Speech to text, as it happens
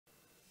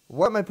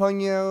What up, my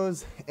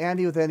pugnos?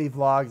 Andy with Andy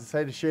Vlogs.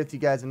 Decided to share with you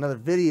guys another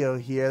video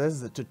here. This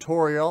is a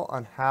tutorial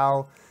on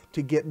how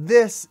to get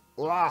this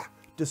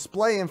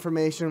display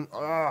information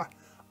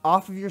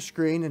off of your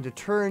screen and to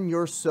turn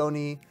your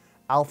Sony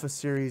Alpha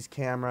series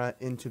camera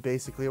into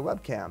basically a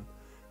webcam.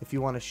 If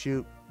you want to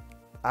shoot,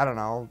 I don't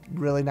know,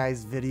 really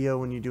nice video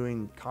when you're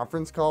doing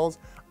conference calls.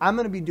 I'm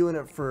going to be doing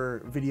it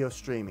for video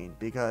streaming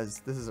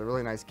because this is a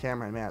really nice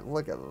camera. And man,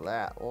 look at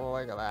that.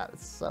 Look at that.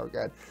 It's so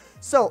good.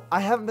 So I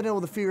haven't been able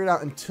to figure it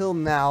out until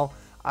now.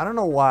 I don't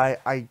know why.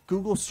 I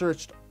Google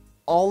searched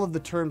all of the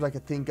terms I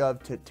could think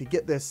of to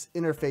get this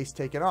interface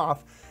taken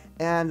off.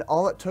 And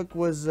all it took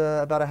was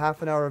about a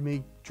half an hour of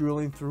me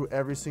drooling through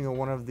every single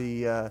one of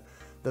the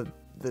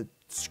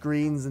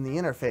screens in the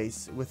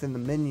interface within the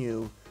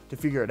menu to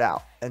figure it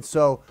out. And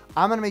so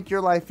I'm going to make your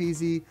life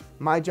easy.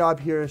 My job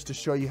here is to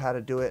show you how to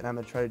do it, and I'm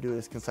going to try to do it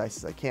as concise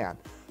as I can.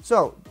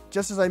 So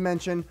just as I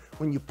mentioned,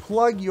 when you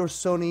plug your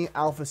Sony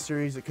Alpha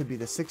series, it could be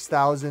the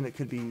 6000, it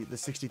could be the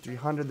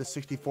 6300, the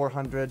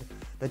 6400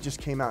 that just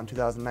came out in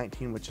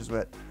 2019, which is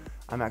what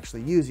I'm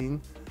actually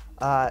using.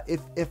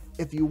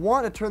 If you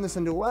want to turn this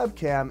into a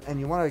webcam and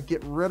you want to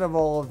get rid of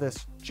all of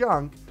this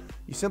junk,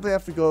 you simply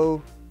have to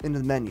go into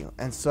the menu.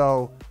 And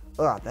so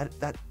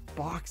that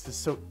box is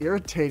so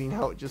irritating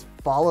how it just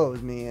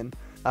follows me, and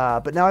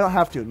but now I don't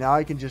have to. Now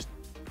I can just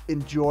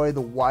enjoy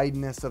the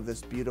wideness of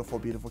this beautiful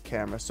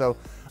camera. So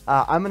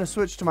I'm gonna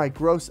switch to my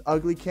gross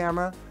ugly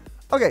camera.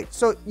 Okay,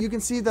 so you can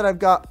see that I've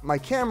got my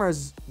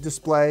camera's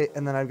display,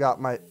 and then I've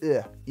got my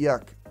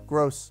yuck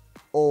gross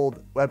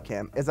old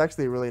webcam. It's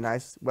actually a really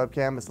nice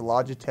webcam. It's the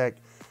Logitech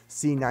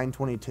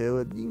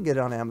C922. You can get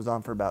it on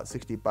Amazon for about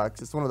 60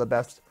 bucks. It's one of the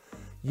best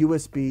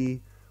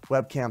USB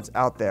webcams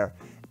out there.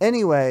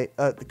 Anyway,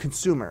 the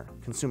consumer.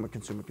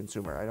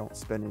 I don't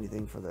spend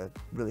anything for the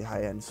really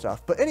high-end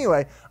stuff. But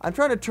anyway, I'm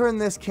trying to turn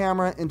this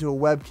camera into a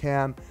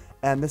webcam,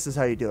 and this is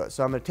how you do it.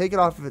 So I'm going to take it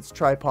off of its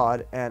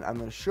tripod, and I'm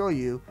going to show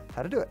you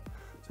how to do it.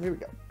 So here we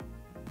go.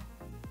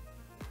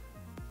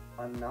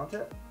 Unmount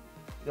it.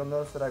 You'll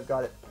notice that I've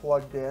got it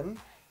plugged in.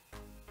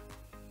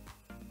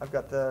 I've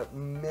got the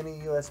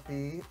mini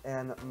USB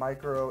and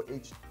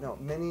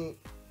mini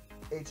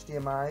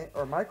HDMI,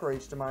 or micro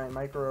HDMI and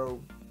micro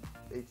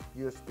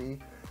USB.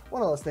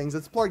 One of those things.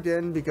 It's plugged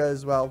in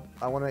because, well,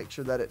 I want to make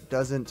sure that it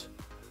doesn't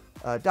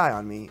die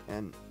on me,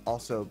 and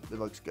also it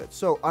looks good.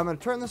 So I'm going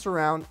to turn this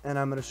around, and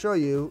I'm going to show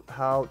you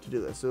how to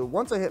do this. So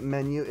once I hit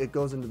menu, it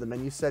goes into the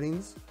menu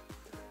settings,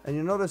 and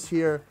you'll notice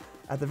here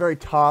at the very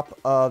top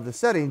of the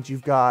settings,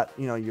 you've got,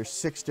 you know, your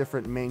 6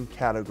 different main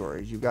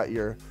categories. You've got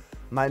your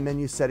my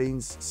menu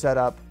settings,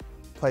 setup,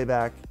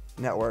 playback,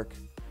 network,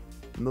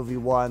 movie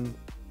 1,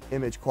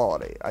 image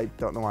quality. I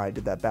don't know why I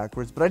did that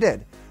backwards, but I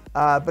did.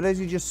 But as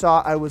you just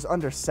saw, I was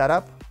under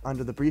setup,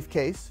 under the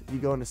briefcase. You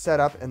go into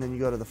setup, and then you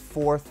go to the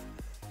 4th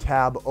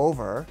tab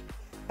over,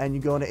 and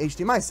you go into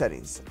HDMI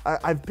settings.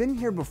 I've been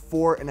here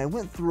before, and I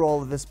went through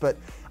all of this, but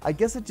I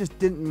guess it just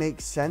didn't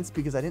make sense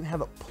because I didn't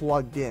have it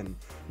plugged in.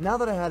 Now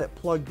that I had it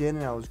plugged in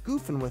and I was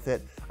goofing with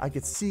it, I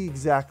could see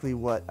exactly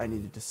what I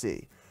needed to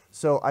see.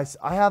 So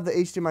I have the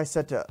HDMI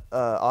set to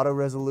auto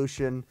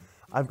resolution.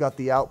 I've got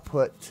the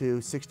output to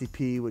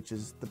 60p, which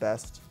is the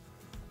best.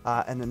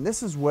 And then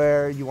this is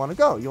where you want to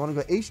go. You want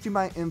to go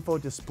HDMI info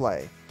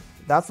display.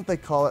 That's what they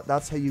call it.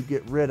 That's how you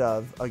get rid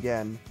of,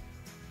 again,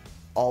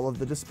 all of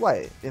the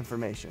display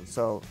information.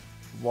 So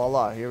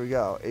voila, here we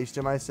go.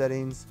 HDMI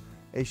settings,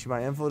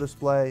 HDMI info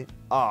display,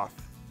 off.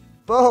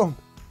 Boom!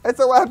 It's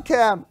a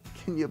webcam!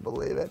 Can you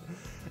believe it?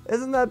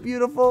 Isn't that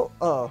beautiful?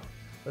 Oh,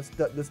 let's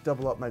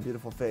double up my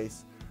beautiful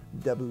face.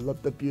 Double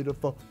up the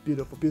beautiful.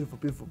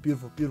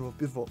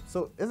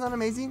 So isn't that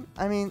amazing?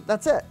 I mean,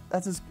 that's it.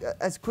 That's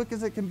as quick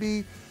as it can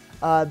be.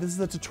 This is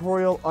a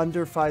tutorial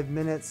under 5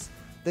 minutes.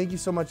 Thank you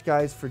so much,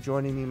 guys, for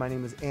joining me. My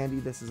name is Andy.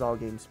 This is All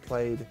Games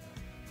Played.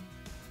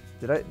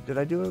 Did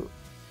I do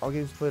All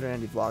Games Played or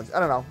Andy Vlogs? I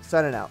don't know.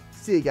 Signing out.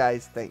 See you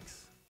guys. Thanks.